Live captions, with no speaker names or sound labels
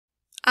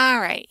All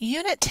right,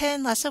 Unit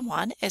 10, Lesson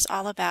 1 is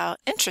all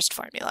about interest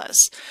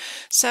formulas.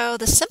 So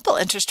the simple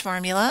interest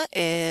formula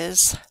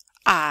is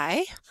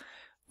I,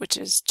 which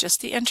is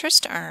just the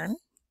interest earned,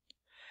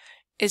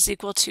 is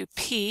equal to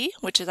P,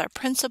 which is our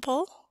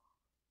principal,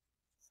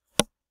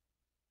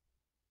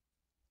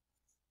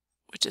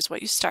 which is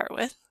what you start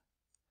with.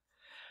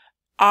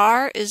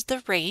 R is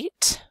the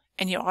rate,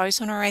 and you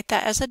always want to write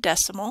that as a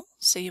decimal,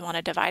 so you want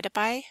to divide it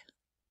by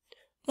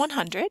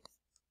 100.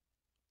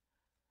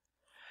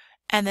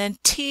 And then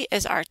T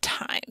is our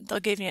time.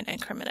 They'll give you an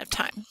increment of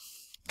time.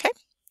 Okay,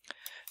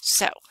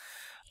 so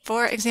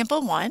for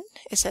example 1,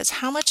 it says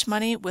how much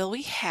money will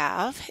we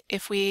have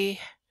if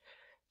we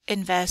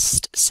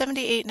invest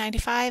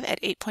 $78.95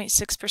 at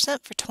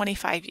 8.6% for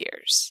 25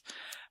 years?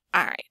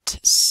 All right,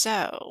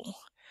 so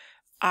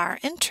our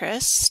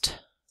interest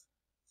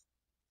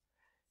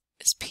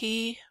is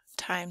P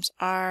times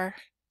R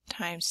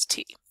times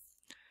T.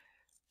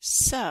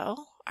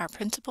 So our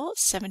principal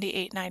is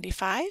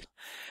 $78.95.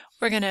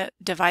 We're going to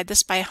divide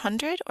this by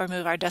 100 or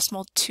move our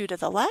decimal 2 to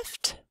the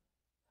left.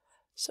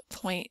 So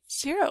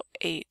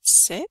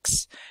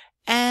 0.086,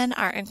 and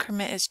our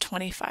increment is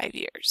 25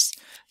 years.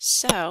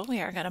 So we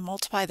are going to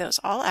multiply those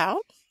all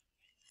out.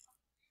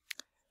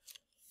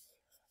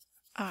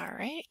 All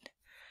right,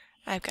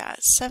 I've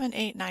got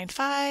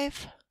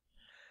 7895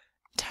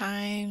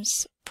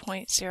 times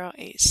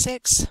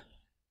 0.086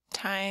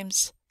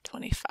 times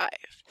 25.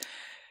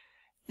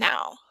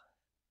 Now,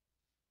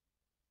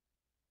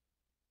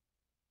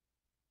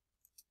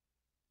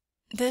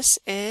 this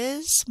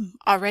is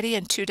already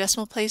in 2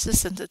 decimal places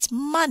since it's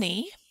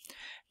money,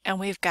 and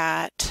we've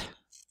got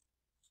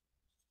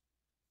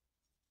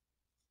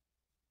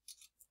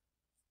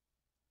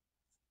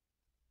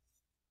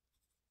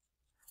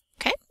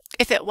okay.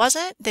 If it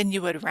wasn't, then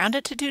you would round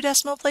it to 2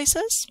 decimal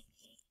places,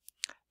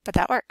 but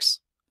that works.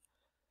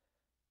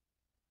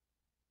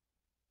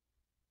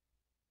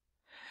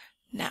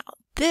 Now,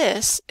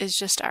 this is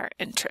just our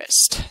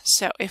interest.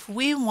 So if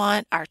we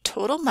want our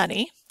total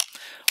money,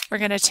 we're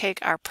going to take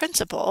our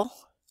principal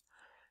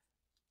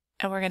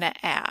and we're going to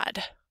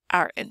add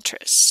our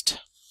interest.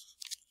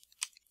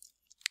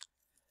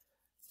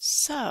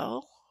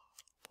 So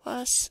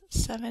plus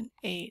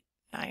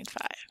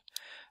 7895.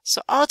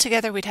 So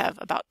altogether we'd have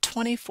about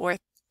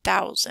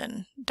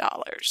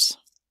 $24,000.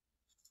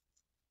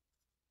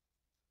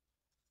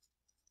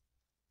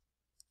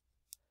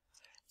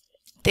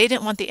 They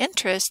didn't want the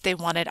interest, they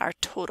wanted our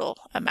total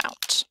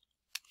amount.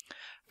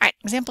 All right,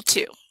 example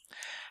 2.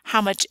 How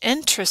much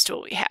interest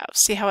will we have?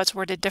 See how it's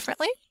worded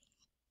differently?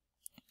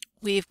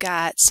 We've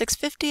got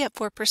 $650 at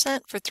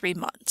 4% for 3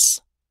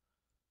 months.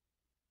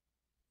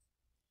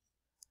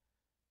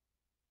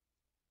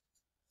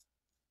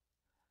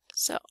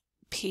 So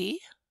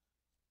P,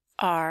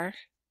 R,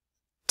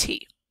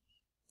 T.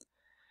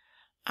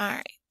 All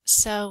right,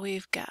 so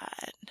we've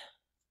got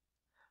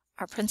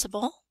our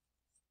principal,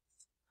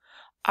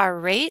 our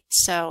rate,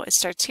 so it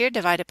starts here,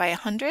 divided by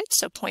 100,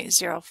 so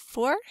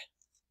 0.04.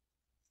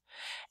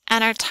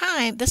 And our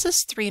time, this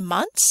is 3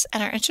 months,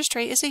 and our interest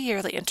rate is a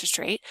yearly interest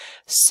rate.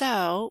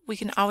 So we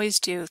can always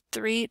do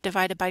 3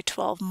 divided by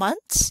 12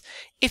 months.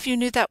 If you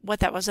knew that what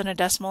that was in a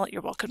decimal,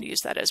 you're welcome to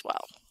use that as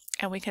well.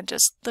 And we can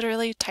just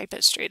literally type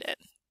it straight in.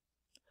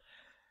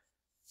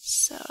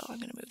 So I'm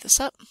going to move this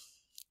up.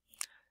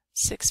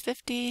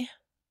 650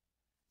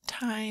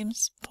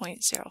 times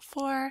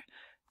 0.04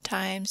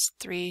 times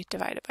 3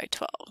 divided by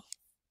 12.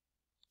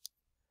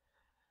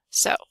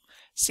 So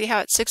see how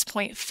it's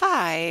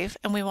 6.5,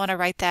 and we want to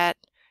write that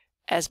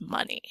as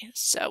money.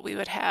 So we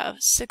would have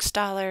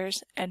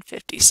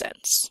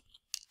 $6.50.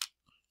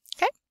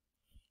 Okay?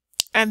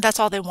 And that's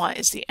all they want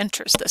is the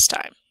interest this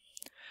time.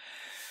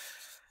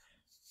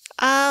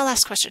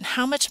 Last question.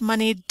 How much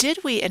money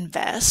did we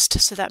invest?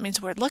 So that means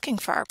we're looking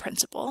for our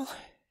principal.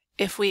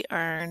 If we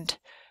earned,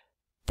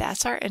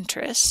 that's our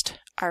interest,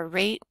 our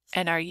rate,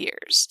 and our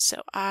years.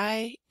 So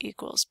I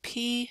equals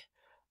P,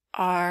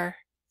 R,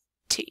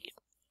 T.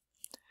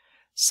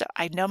 So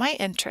I know my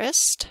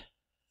interest.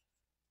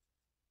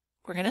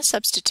 We're going to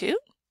substitute.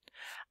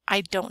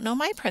 I don't know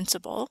my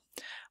principal.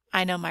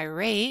 I know my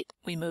rate.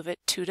 We move it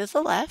 2 to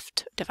the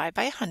left, divide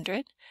by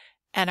 100,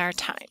 and our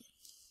time.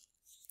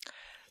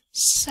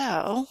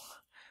 So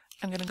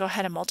I'm going to go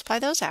ahead and multiply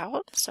those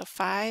out. So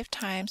 5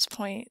 times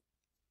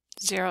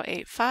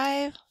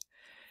 0.085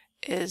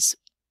 is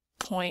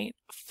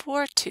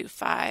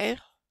 0.425.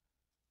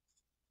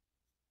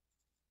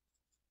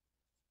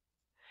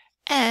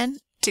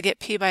 And to get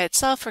P by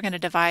itself, we're going to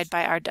divide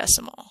by our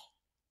decimal.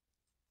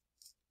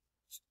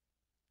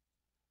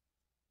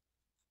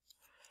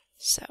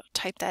 So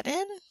type that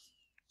in.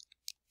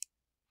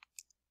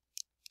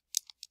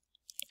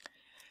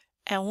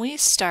 And we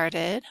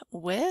started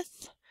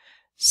with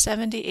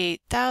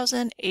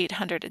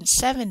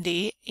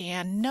 78,870.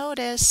 And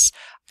notice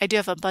I do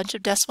have a bunch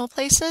of decimal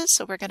places,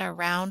 so we're going to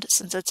round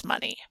since it's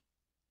money.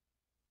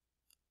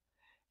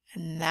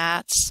 And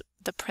that's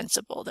the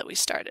principal that we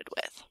started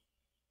with.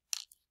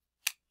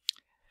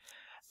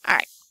 All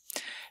right,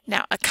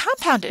 now a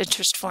compound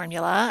interest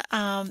formula,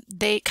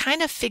 they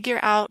kind of figure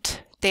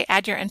out they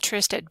add your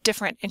interest at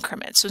different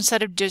increments. So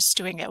instead of just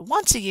doing it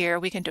once a year,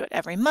 we can do it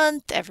every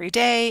month, every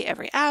day,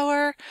 every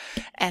hour,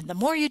 and the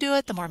more you do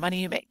it, the more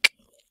money you make.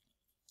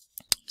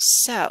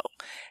 So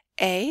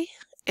A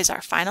is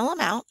our final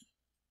amount.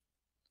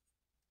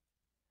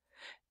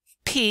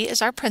 P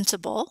is our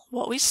principal,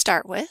 what we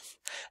start with.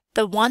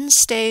 The 1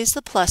 stays,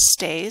 the plus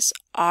stays.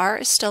 R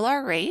is still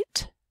our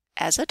rate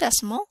as a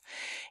decimal.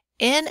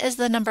 N is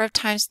the number of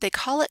times, they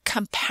call it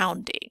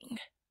compounding.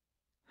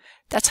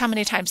 That's how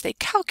many times they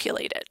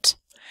calculate it.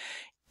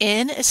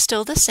 N is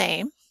still the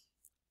same.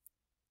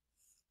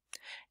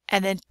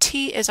 And then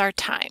T is our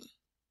time.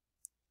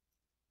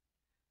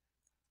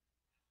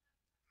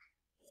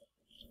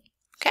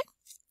 Okay?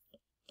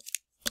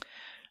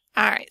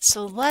 All right,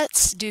 so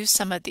let's do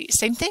some of these.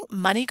 Same thing,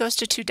 money goes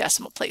to 2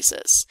 decimal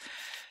places.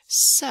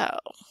 So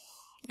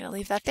I'm going to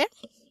leave that there.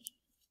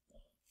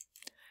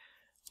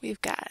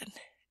 We've got,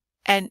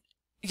 and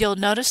you'll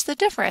notice the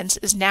difference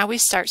is now we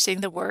start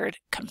seeing the word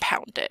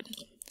compounded.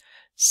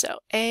 So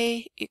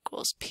A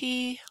equals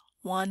P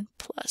 1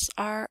 plus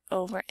R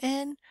over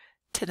N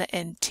to the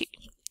NT,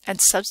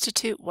 and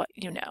substitute what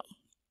you know.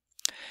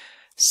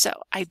 So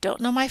I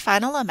don't know my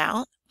final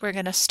amount. We're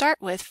going to start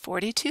with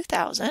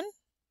 42,000.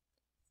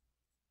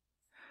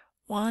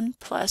 1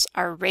 plus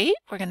our rate,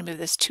 we're going to move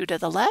this 2 to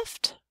the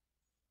left.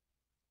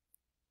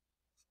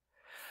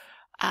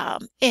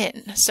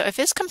 N, so if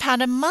it's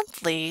compounded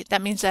monthly,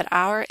 that means that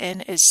our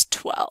N is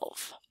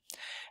 12.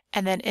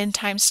 And then N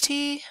times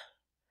T,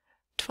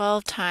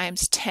 12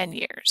 times 10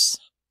 years.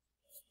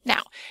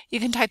 Now, you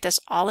can type this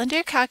all into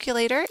your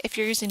calculator. If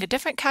you're using a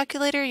different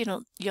calculator,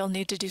 you'll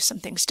need to do some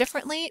things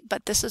differently,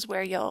 but this is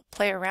where you'll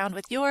play around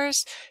with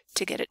yours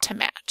to get it to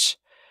match.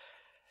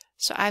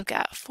 So I've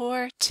got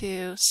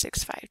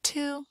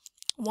 42652,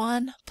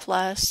 1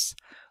 plus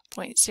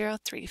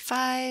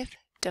 0.035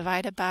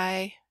 divided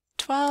by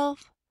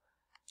 12.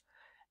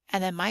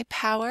 And then my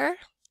power,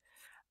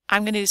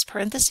 I'm going to use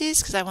parentheses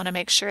because I want to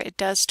make sure it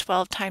does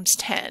 12 times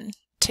 10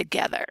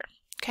 together.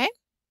 Okay?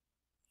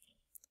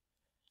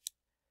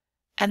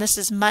 And this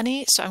is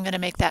money, so I'm going to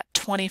make that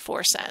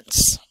 24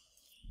 cents.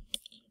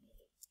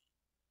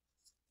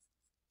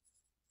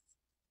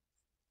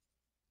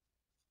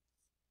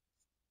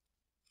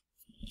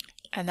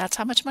 And that's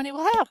how much money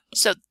we'll have.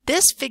 So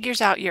this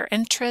figures out your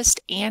interest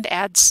and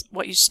adds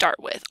what you start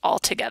with all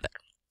together.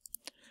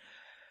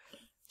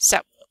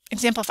 So,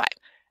 example 5.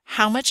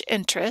 How much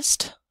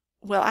interest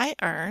will I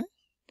earn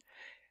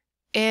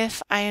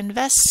if I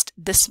invest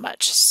this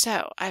much?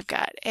 So I've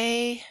got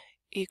A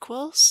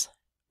equals,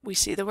 we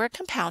see the word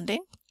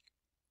compounding,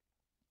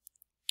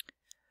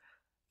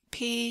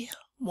 P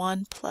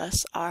 1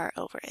 plus R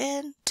over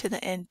N to the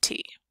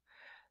NT.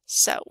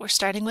 So we're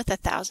starting with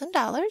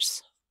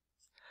 $1,000.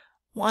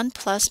 1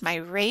 plus my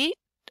rate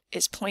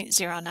is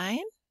 0.09.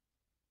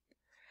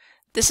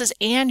 This is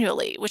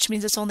annually, which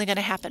means it's only going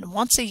to happen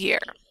once a year.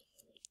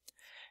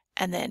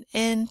 And then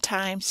N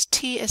times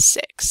T is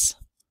 6.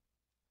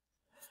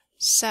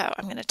 So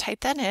I'm going to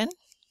type that in.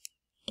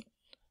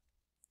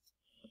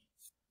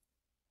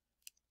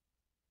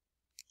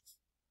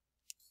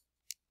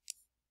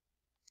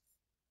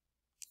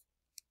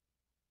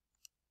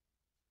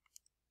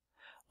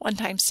 One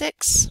times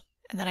 6,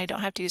 and then I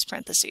don't have to use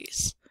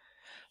parentheses.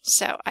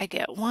 So I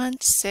get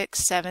 1, 6,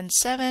 7,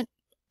 7,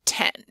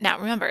 10. Now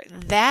remember,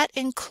 that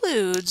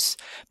includes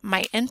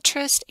my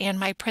interest and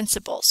my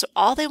principal. So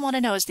all they want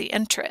to know is the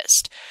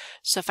interest.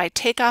 So if I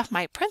take off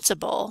my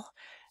principal,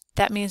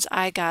 that means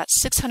I got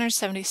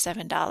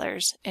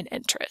 $677 in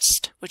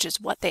interest, which is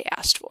what they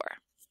asked for.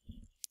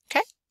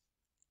 Okay?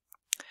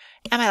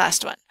 And my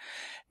last one.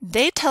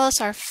 They tell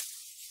us our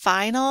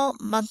final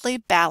monthly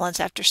balance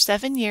after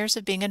 7 years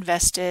of being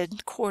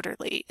invested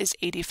quarterly is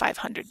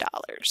 $8,500.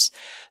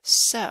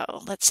 So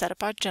let's set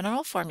up our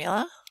general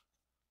formula.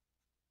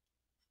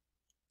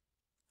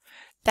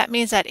 That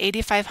means that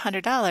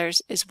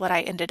 $8,500 is what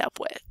I ended up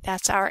with.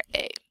 That's our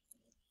A.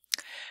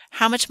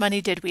 How much money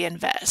did we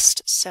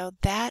invest? So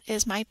that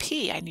is my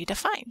P I need to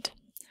find.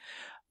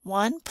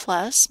 1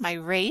 plus my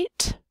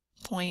rate,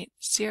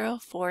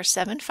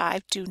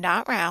 0.0475, do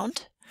not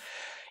round.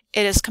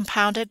 It is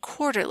compounded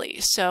quarterly.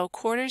 So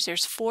quarters,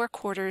 there's 4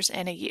 quarters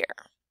in a year.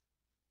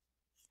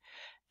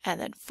 And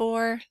then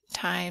 4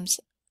 times,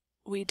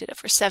 we did it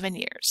for 7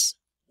 years.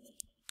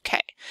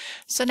 Okay,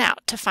 so now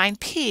to find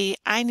P,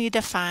 I need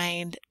to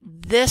find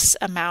this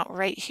amount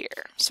right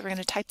here. So we're going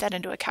to type that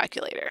into a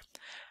calculator.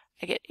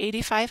 I get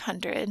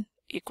 8,500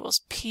 equals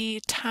P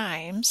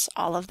times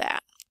all of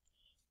that.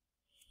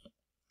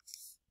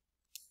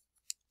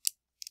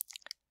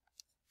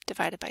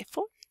 Divided by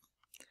 4.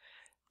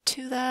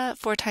 To the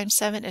 4 times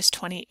 7 is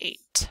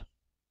 28.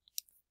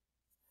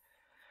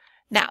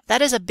 Now,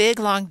 that is a big,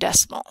 long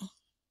decimal.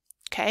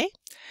 Okay?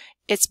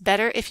 It's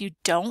better if you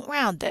don't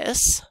round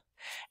this.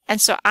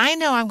 And so I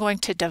know I'm going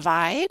to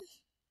divide.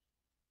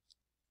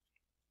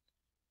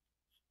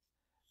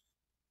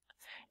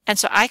 And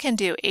so I can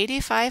do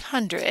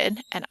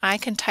 8,500 and I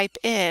can type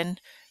in,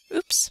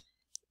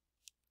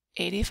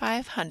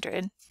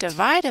 8,500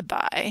 divided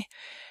by,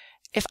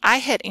 if I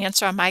hit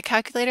answer on my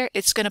calculator,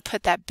 it's going to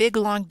put that big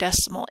long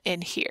decimal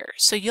in here.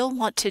 So you'll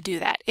want to do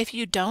that. If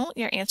you don't,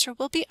 your answer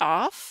will be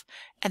off,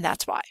 and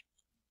that's why.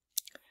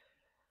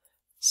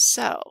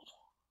 So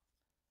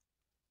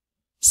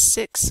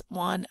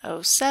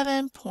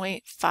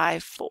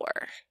 6107.54.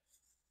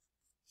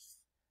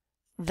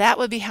 That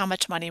would be how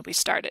much money we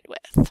started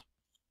with.